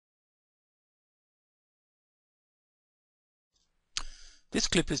This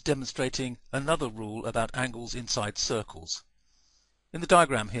clip is demonstrating another rule about angles inside circles. In the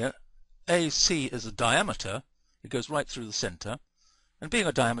diagram here, AC is a diameter. It goes right through the center, and being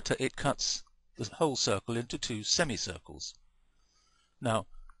a diameter, it cuts the whole circle into two semicircles. Now,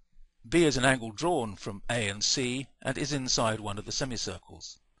 B is an angle drawn from A and C and is inside one of the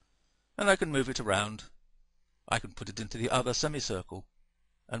semicircles. And I can move it around. I can put it into the other semicircle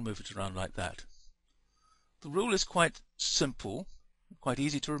and move it around like that. The rule is quite simple, quite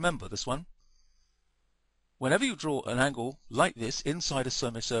easy to remember, this one. Whenever you draw an angle like this inside a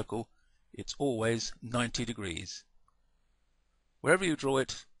semicircle, it's always 90 degrees. Wherever you draw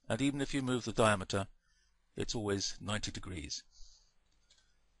it, and even if you move the diameter, it's always 90 degrees.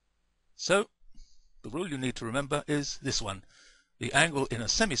 So, the rule you need to remember is this one. The angle in a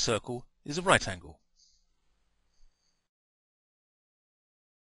semicircle is a right angle.